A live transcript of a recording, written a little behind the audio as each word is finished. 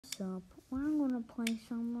up? I'm gonna play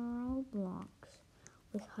some Roblox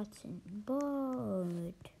with Hudson, but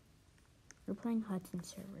we're playing Hudson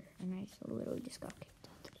server, and I literally just got kicked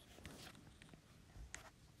out the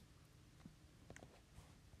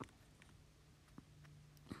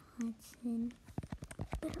game. Hudson.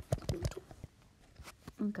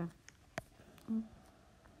 Okay.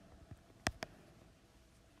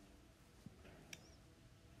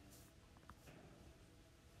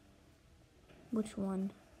 Which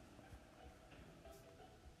one?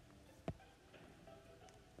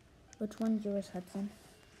 Which one's yours, Hudson?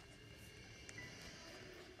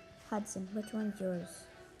 Hudson, which one's yours?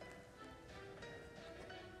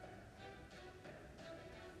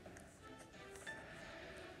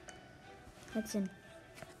 Hudson.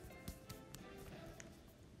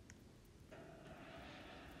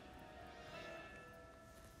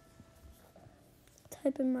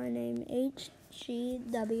 Type in my name,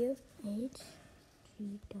 HGW.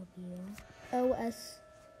 OS.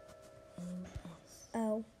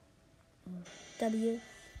 O. W.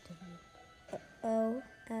 O.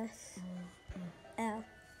 S. L.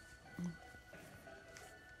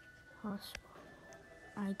 Hospital.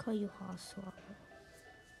 I call you Hospital.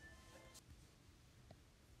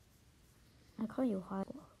 I call you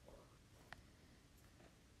Hospital.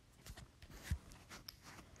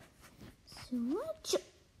 So much.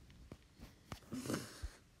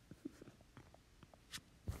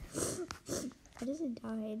 I just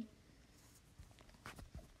died.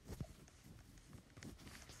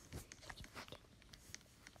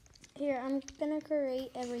 Here, I'm gonna create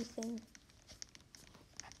everything.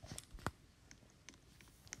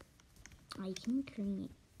 I can create.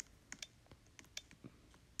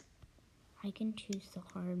 I can choose the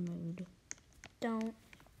hard mode. Don't.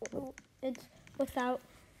 It's without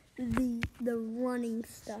the running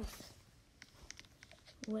stuff.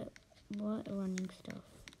 What running stuff?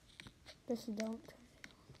 Just don't.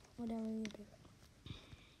 Whatever you do.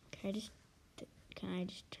 Can I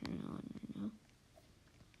just turn it on right now?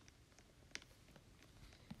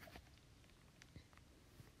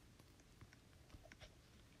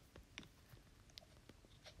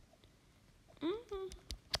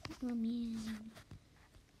 Oh man.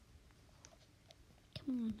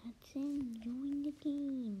 Come on, Hudson, join the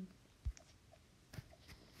game.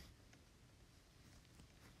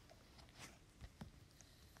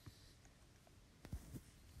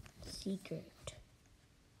 Secret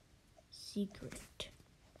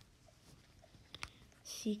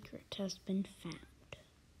has been found.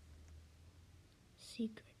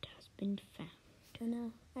 Secret has been found. I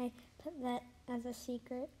know. I put that as a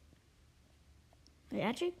secret. Wait,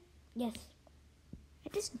 actually? Yes. I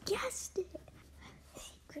just guessed it.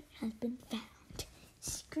 Secret has been found.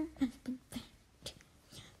 Secret has been found.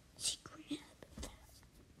 Secret has been found.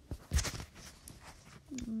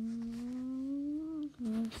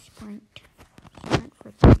 Sprint. Sprint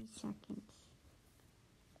for 3 seconds.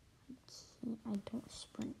 I don't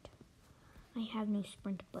sprint. I have no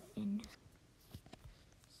sprint button.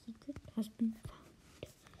 Secret has been found.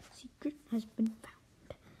 Secret has been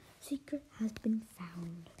found. Secret has been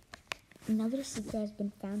found. Another secret has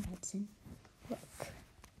been found, Hudson. Look.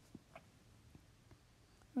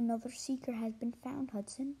 Another secret has been found,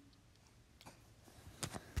 Hudson.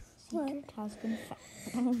 Secret has been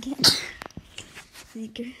found. Again.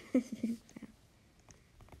 Secret has been found.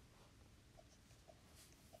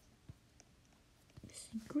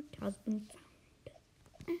 Secret has been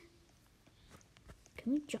found.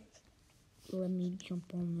 Can we jump? Let me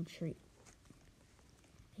jump on the tree.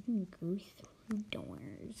 I can go through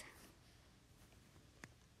doors.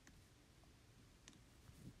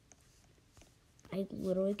 I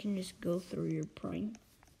literally can just go through your brain.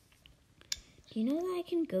 Do you know that I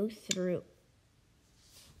can go through?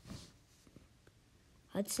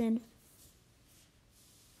 Hudson,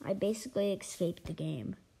 I basically escaped the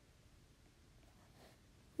game.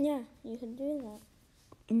 Yeah, you can do that.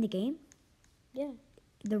 In the game? Yeah.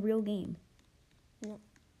 The real game? No.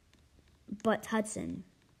 But Hudson,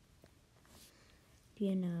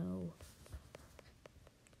 you know,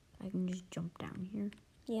 I can just jump down here.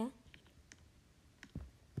 Yeah.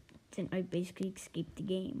 Then I basically escaped the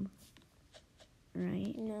game,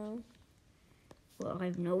 right? No. Well, I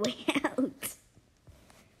have no way out.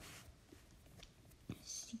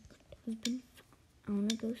 Secret has been found. I want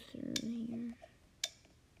to go through here.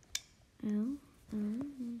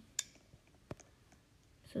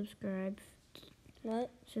 Subscribe. What?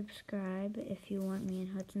 Subscribe if you want me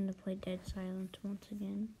and Hudson to play Dead Silence once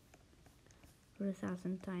again. For the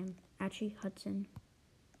 1,000th time. Actually, Hudson.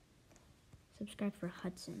 Subscribe for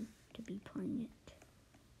Hudson to be playing it.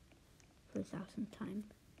 For the 1,000th time.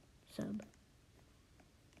 Sub.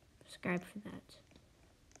 subscribe for that.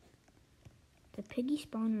 The piggy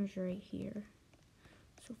spawner's right here.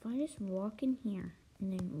 So if I just walk in here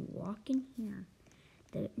and then walk in here,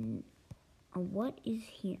 what is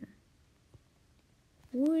here?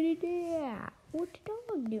 What is that? What's the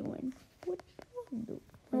dog doing? What's the dog doing?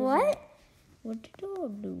 What? What's the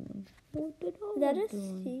dog doing? What's the dog That is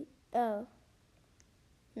doing? oh.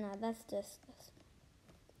 No, that's just this.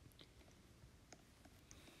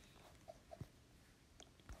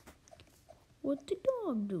 What's the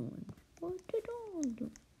dog doing? What's the dog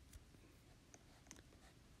doing?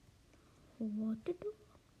 What's the dog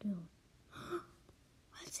doing?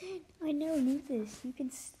 What's it? I never knew this. You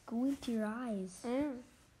can squint your eyes.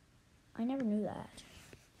 I never knew that.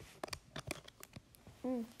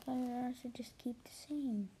 I should just keep the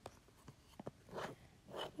same.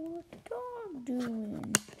 What's the dog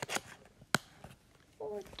doing?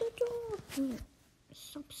 What's the dog doing?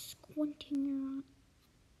 Stop squinting your eyes.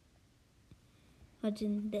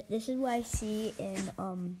 Hudson, this is what I see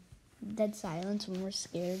in dead silence when we're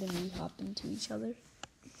scared and we hop into each other.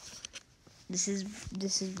 This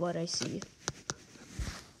is what I see.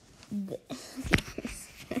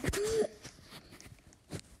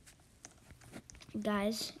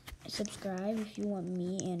 Guys, subscribe if you want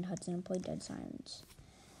me and Hudson to play Dead Silence.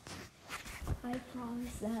 I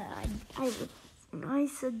promise that I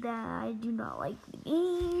said that I do not like the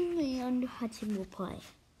game and Hudson will play.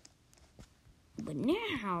 But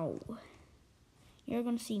now you're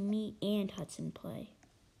gonna see me and Hudson play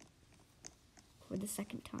for the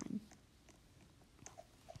second time.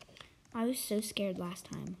 I was so scared last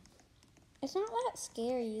time. It's not that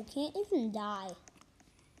scary. You can't even die.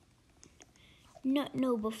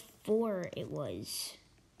 No, before it was.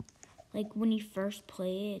 Like when you first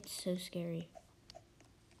play it, it's so scary.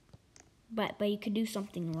 But you could do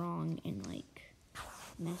something wrong and like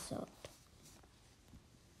mess up.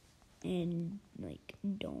 And like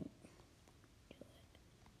don't do it.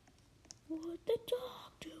 What the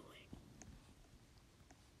dog doing?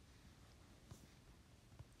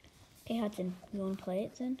 Okay, Hudson, you wanna play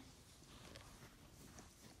it then?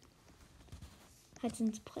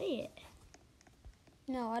 Hudson's play it.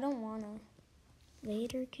 No, I don't wanna.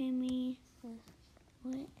 Later, can we?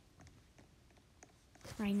 What?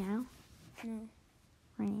 Right now? No.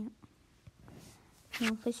 Right now. You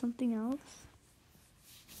wanna play something else?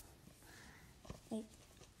 Wait.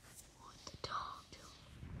 What the dog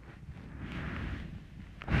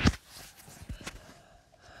doing?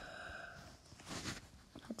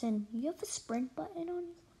 Hudson, you have a sprint button on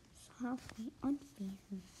you? So how unfair.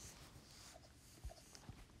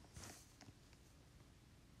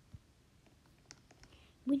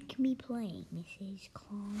 When can we play, Mrs.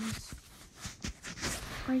 Claus?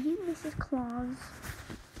 Are you Mrs. Claus?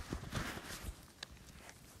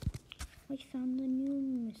 I found the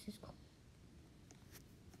new Mrs. Claus.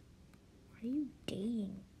 Why are you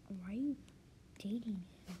dating? Why are you dating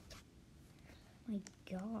him? My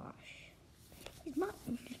gosh. He's not.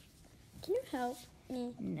 Can you help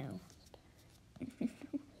me? No.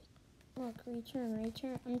 Look, return.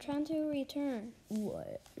 I'm trying to return.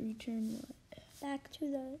 What? Return what? Back to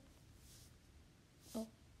the... Oh.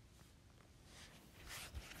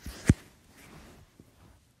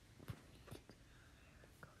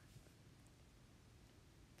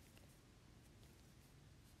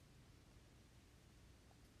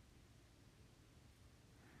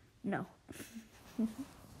 No.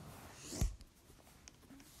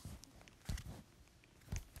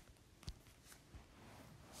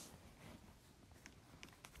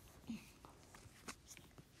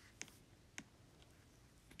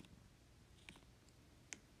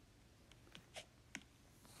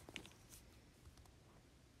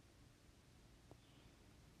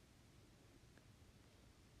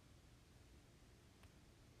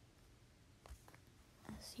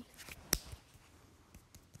 Essie.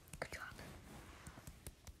 Good job.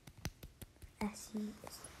 Essie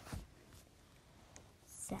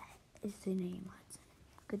is the name, Hudson.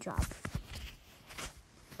 Good job.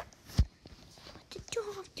 What the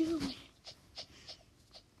dog doing?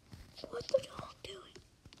 What the dog doing?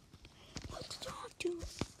 What the dog doing?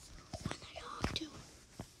 What the dog doing?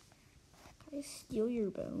 Can I steal your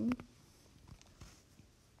bone?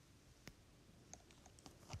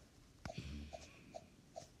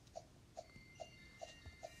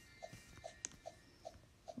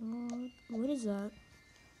 What is that?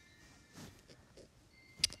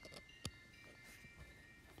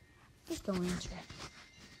 Just don't answer it.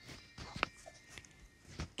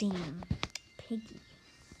 Damn. Piggy.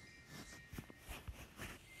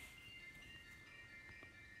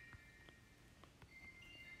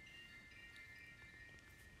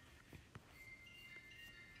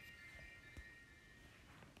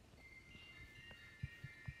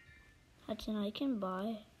 Hudson, I can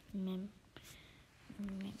buy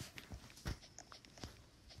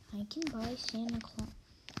I can buy Santa Claus.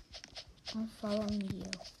 I'm following you.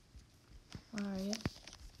 Where are you?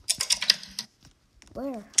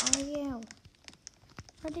 Where are you?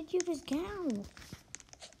 Where did you just go?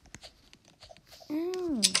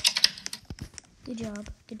 Oh. Good job.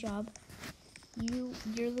 Good job.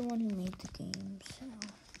 You're the one who made the game, so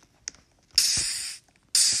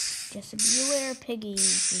just beware, Piggy.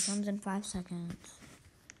 He comes in 5 seconds.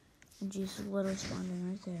 And she's literally spawning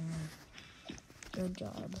right there. Good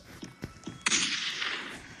job.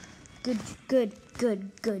 Good.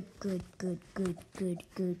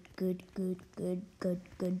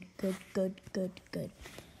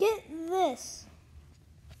 Get this.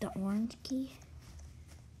 The orange key?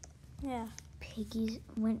 Yeah. Piggy's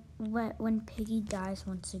when Piggy dies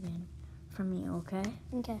once again from me, okay?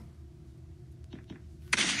 Okay.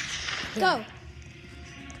 Yeah. Go.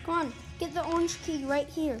 Come on. Get the orange key right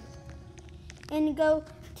here. And go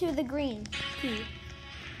to the green key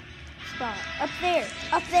spot. Up there.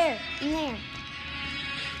 Up there. In there.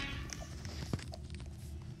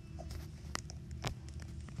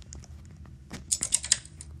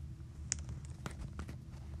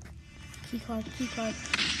 Key card.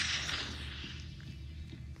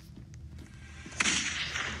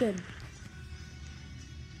 Good.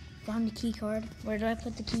 Found the key card. Where do I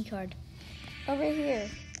put the key card? Over here.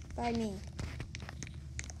 By me.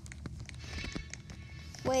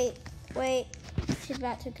 Wait. She's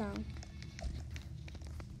about to come.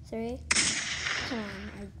 3. Come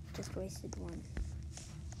on. I just wasted 1.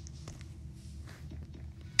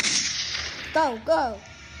 Go.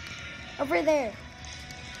 Over there.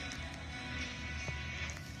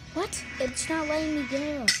 What? It's not letting me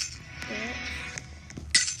go.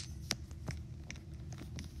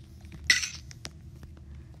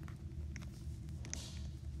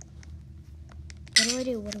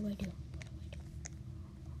 What do I do?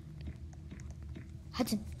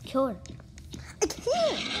 Hudson, kill her. I can't.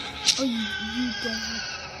 Oh, you don't.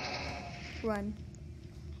 Run.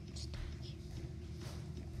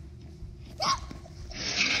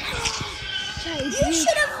 You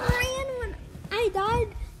should have ran when I died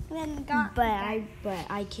and then got. But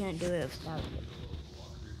I can't do it without it.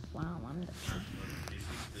 Wow, I'm the.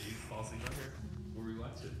 Did you fall asleep on here? Where we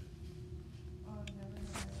watching?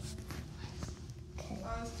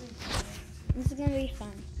 This is gonna be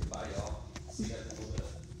fun. Goodbye, y'all. See you guys in a little bit.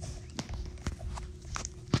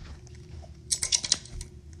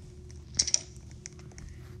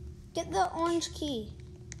 Get the orange key.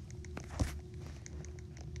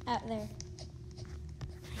 Out there.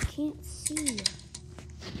 I can't see.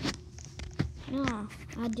 No,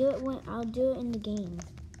 I'll do it in the game.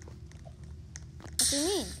 What do you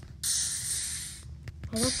mean?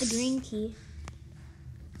 I got the green key.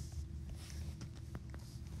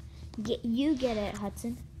 You get it,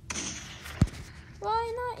 Hudson.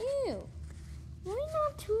 Why not you? Why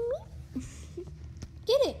not to me?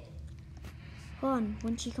 Get it. Hold on,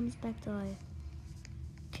 when she comes back to life,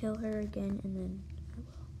 kill her again, and then I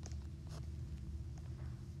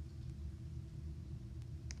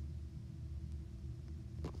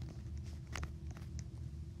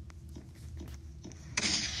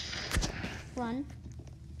will. Run.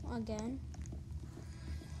 Again.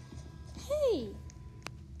 Hey.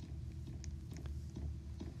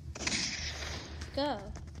 Go.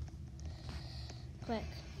 Quick.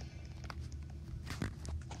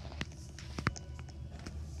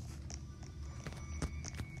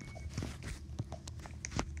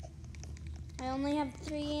 I only have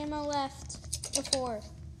 3 ammo left. Or 4.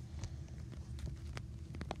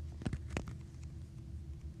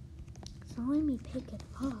 So let me pick it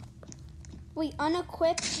up. Wait,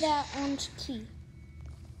 unequip that orange key.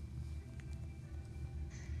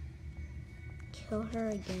 Kill her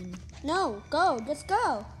again. No, go. Just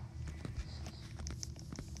go.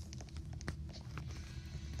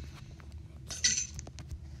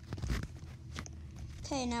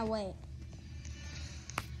 Okay, now wait.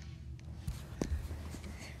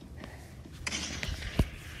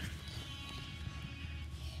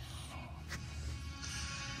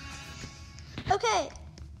 Okay,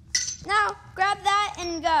 now grab that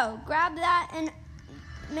and go. Grab that and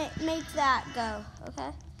make that go,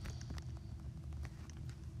 okay?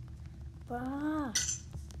 Bah.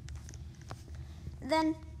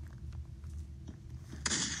 Then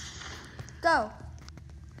go.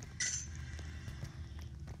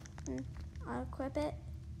 I'll equip it.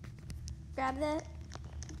 Grab that.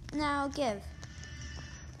 Now give.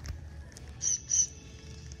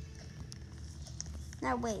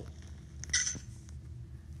 Now wait.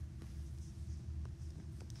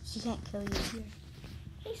 She can't kill you here.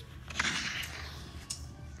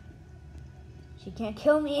 She can't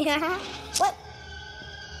kill me. What?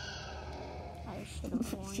 I should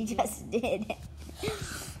have warned She you. just did.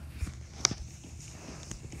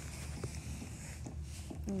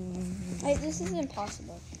 Wait, this is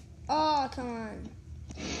impossible. Oh, come on.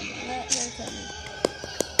 Let her kill me.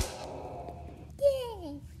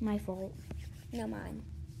 Yay! My fault. No, mine.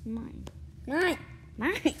 Mine. Mine.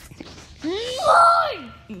 Mine.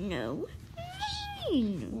 Mine! No.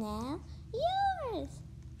 Mine. No, yours.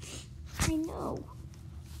 I know.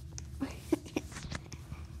 Wait.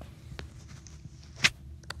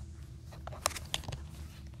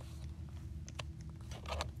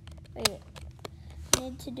 I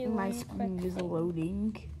need to do My one screen quick is thing.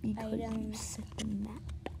 loading because you Items. set the map.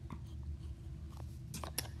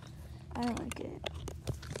 I don't like it.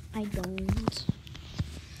 I don't.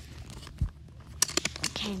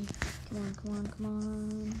 Okay. Come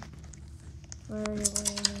on. Where?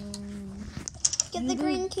 Get the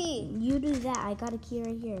green key. You do that. I got a key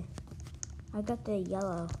right here. I got the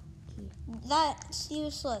yellow key. That's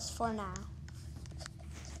useless for now.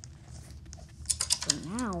 For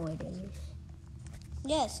now it is.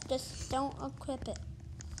 Yes, just don't equip it.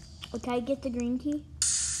 Okay, I get the green key?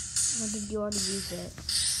 Or did you already use it?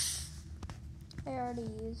 I already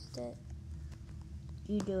used it.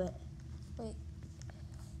 You do it. Wait.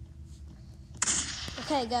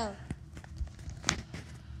 Okay, go.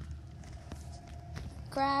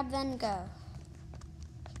 Grab, then go.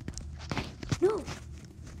 No!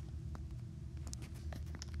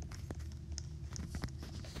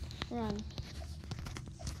 Run.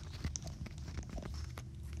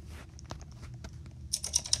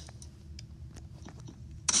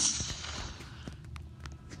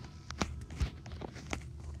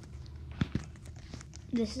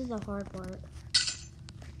 This is the hard part.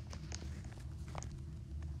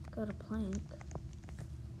 Got a plank.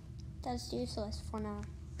 That's useless for now.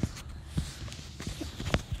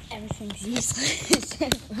 Everything's useless for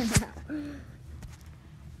now.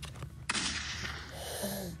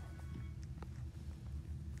 Oh.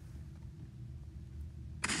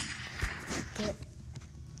 Get.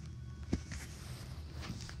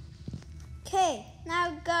 Okay,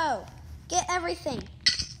 now go. Get everything.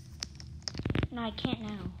 No, I can't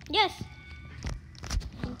now. Yes.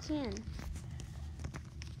 You can.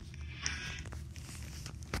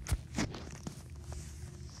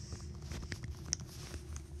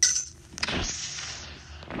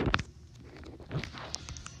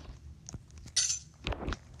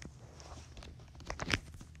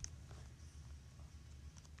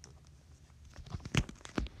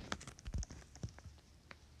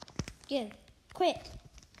 Give. Quick.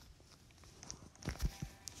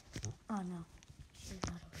 Oh no. She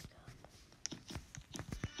gotta wake up.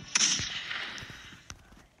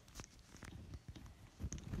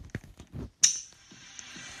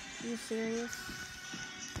 Are you serious?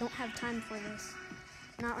 Don't have time for this.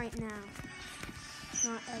 Not right now.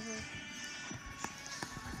 Not ever.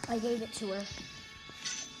 I gave it to her.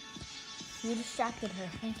 You distracted her.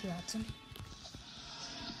 Thank you, Hudson.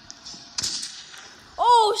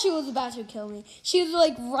 Oh, she was about to kill me. She was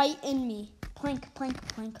like right in me. Plank.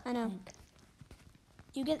 I know. Plank.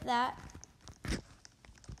 You get that?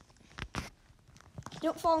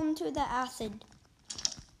 Don't fall into the acid.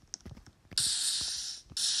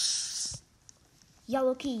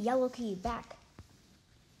 Yellow key, back.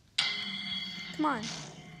 Come on.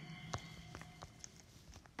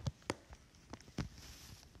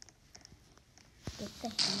 Get the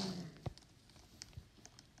hammer.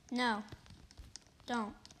 No.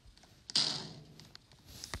 Don't.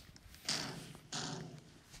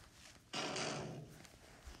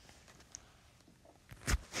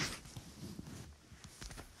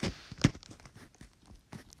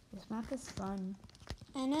 This map is fun.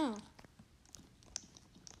 I know.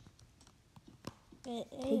 It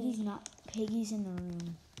is. Piggy's in the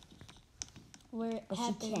room. Where it But she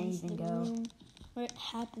happens. can't even the go. room where it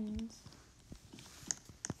happens.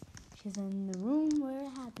 She's in the room where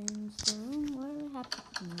it happens. The room where it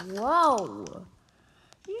happens. Whoa!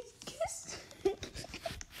 You kissed.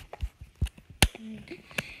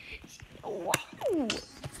 Wow!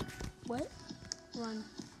 What? Run.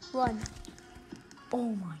 Run.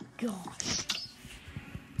 Oh my gosh.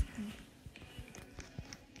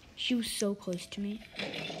 She was so close to me.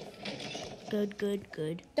 Good.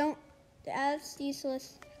 Don't. That's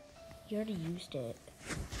useless. You already used it.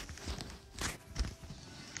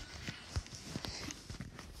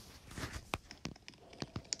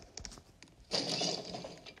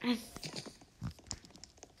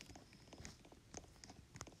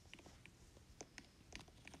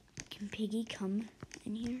 Can Piggy come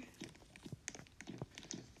in here?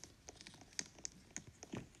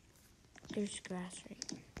 There's grass right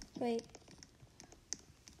here. Wait.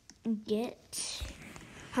 Get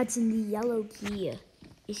Hudson, the yellow key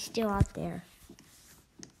is still out there.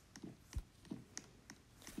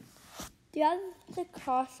 Do you have the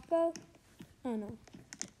crossbow? Oh no.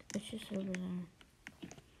 It's just over there.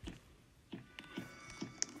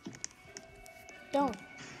 Don't.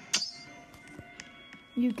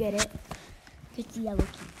 You get it. It's the yellow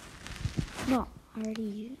key. No, I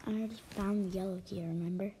already found the yellow key,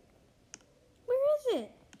 remember? Where is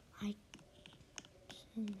it? I right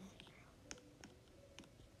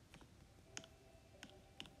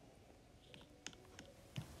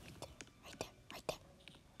there.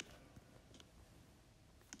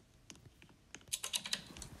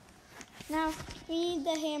 Now, we need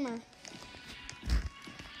the hammer.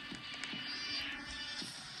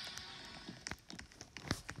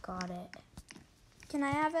 Got it. Can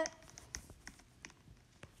I have it?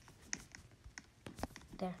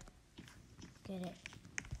 There. Get it.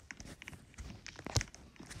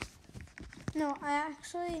 No, I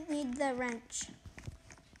actually need the wrench.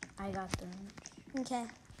 I got the wrench. Okay.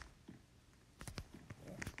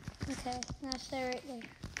 Okay, now stay right there.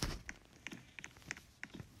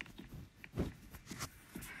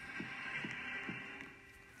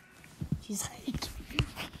 She's like,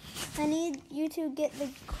 I need you to get the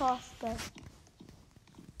crossbow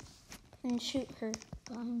and shoot her.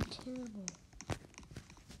 I'm terrible.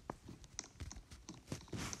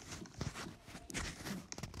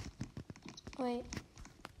 Wait.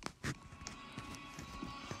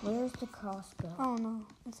 Where's the crossbow? Oh no,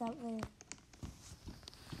 it's out there.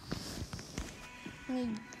 I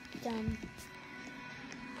need them.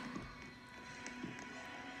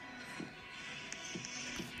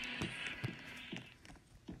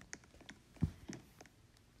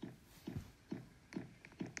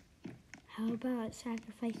 How about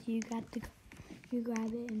sacrifice? You grab it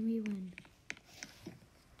and we win.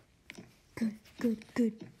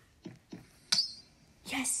 Good.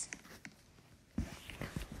 Yes.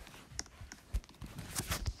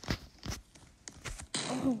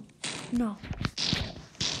 Oh no.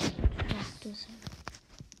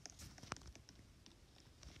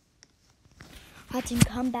 Hudson,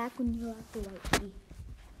 come back when you're at the right key.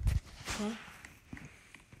 Okay?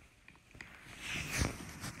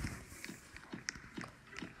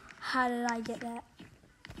 How did I get that?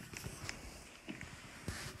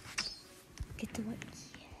 Get the white key.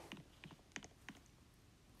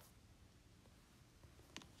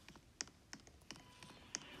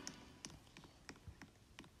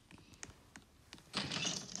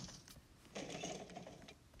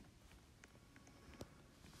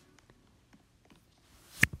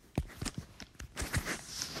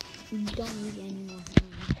 We don't need any more.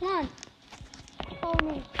 Come on.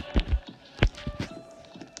 Follow me.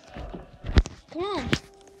 Come on.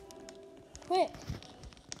 Quick.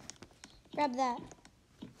 Grab that.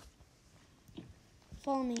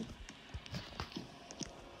 Follow me.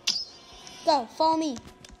 Go. Follow me.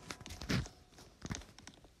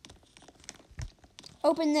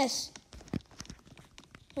 Open this.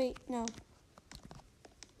 Wait, no.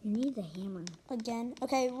 You need the hammer. Again.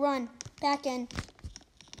 Okay, run. Back in.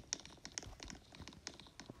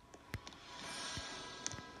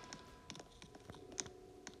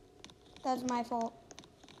 That's my fault.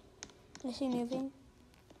 Is he moving?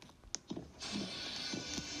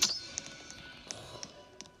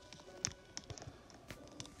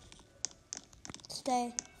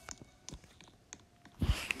 Stay.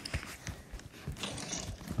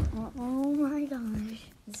 Oh my gosh.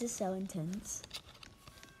 This is so intense.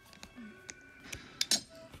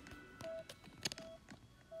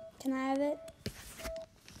 Can I have it?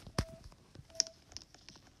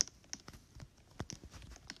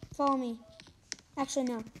 Follow me. Actually,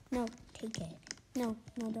 no. No. Take it. No,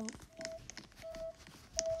 don't.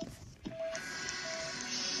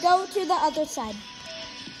 Go to the other side.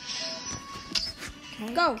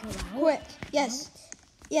 Okay, Go. Quick. Yes.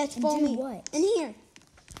 Yes, follow do me. what? In here.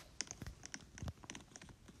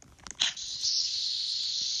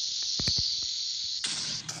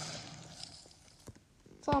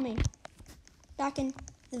 Follow me. Back in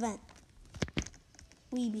the vent.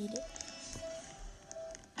 We beat it.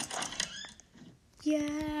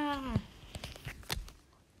 Yeah.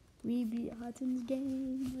 We beat Hudson's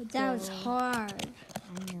game. Let's That go. was hard.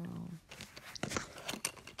 I know.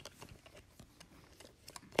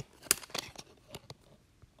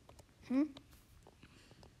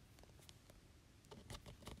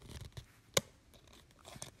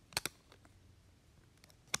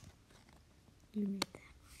 You made that.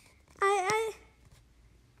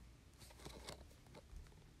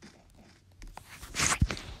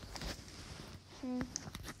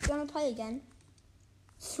 you want to play again?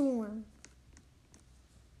 Swarm.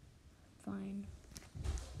 Fine.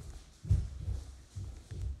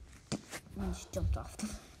 I just jumped off the...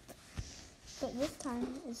 But this time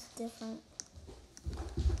is different.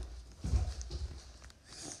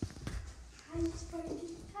 Hi, Sparky.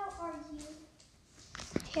 How are you?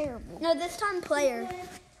 Terrible. No, this time player. Good.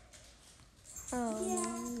 Oh,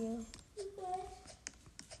 Yeah. you. You good?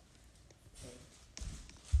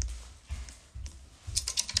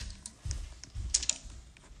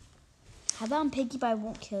 How about I'm Piggy, but I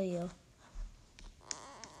won't kill you?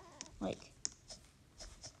 Like...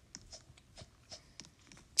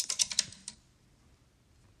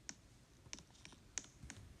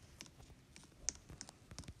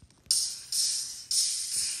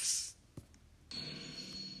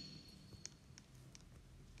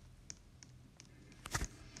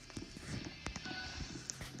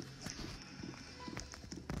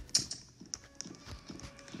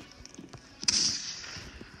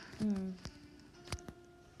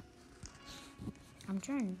 I'm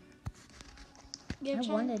trying. I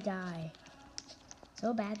want to die.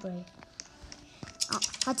 So badly.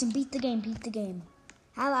 Hudson, beat the game, beat the game.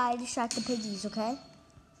 How do I distract the piggies, okay?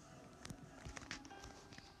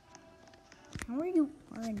 How are you?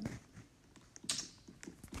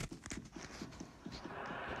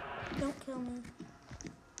 Don't kill me.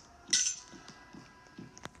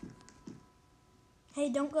 Hey,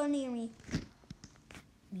 don't go near me.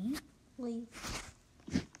 Me? Leave.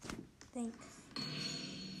 Thanks.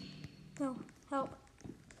 No, help.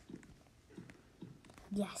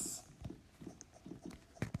 Yes.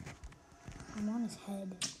 I'm on his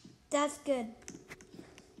head. That's good.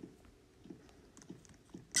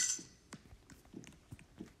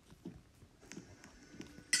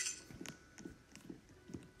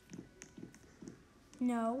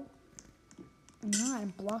 No. I'm not.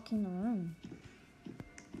 I'm blocking the room.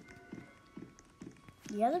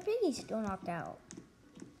 The other piggy's still knocked out.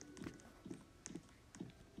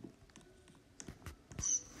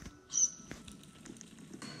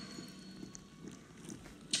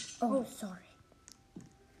 Oh, sorry.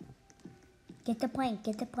 Get the plank,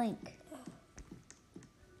 get the plank.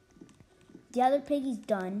 The other piggy's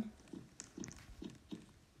done.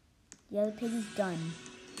 The other piggy's done.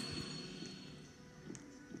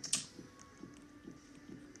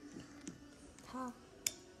 Huh.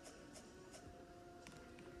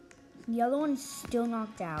 The other one's still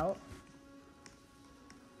knocked out.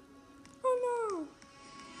 Oh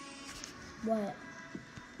no. What?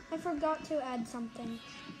 I forgot to add something.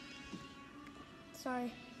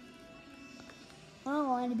 Sorry. I don't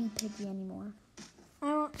want to be Piggy anymore.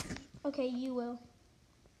 I won't. Okay, you will.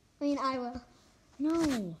 I mean, I will.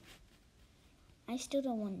 No. I still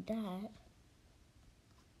don't want that.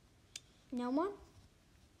 No one?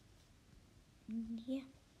 Yeah.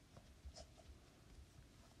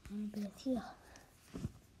 I'm gonna be with you.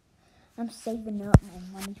 I'm saving up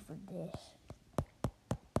my money for this.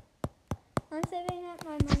 I'm saving up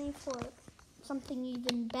my money for something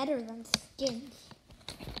even better than skins.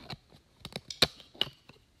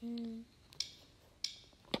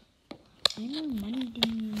 I know money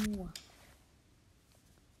than you.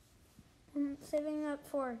 I'm saving up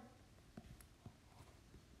for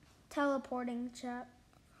teleporting chat.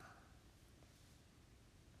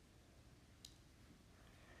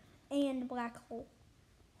 And black hole.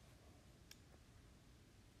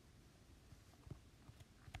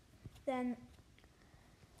 Then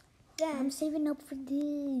I'm saving up for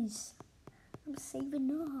this. I'm saving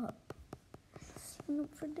up. I'm saving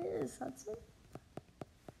up for this. That's it.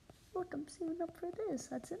 Look, I'm saving up for this.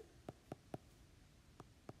 That's it.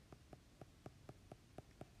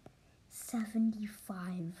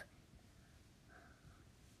 75.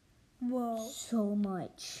 Whoa. So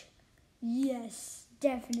much. Yes,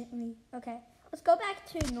 definitely. Okay, let's go back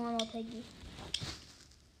to normal Piggy.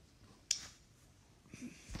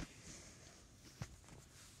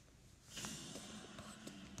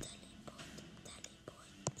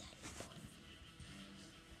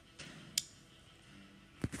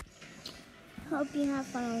 Hope you have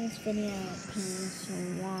fun on this video. Please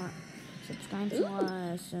subscribe to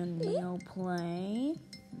us and we'll play.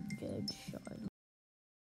 Good show.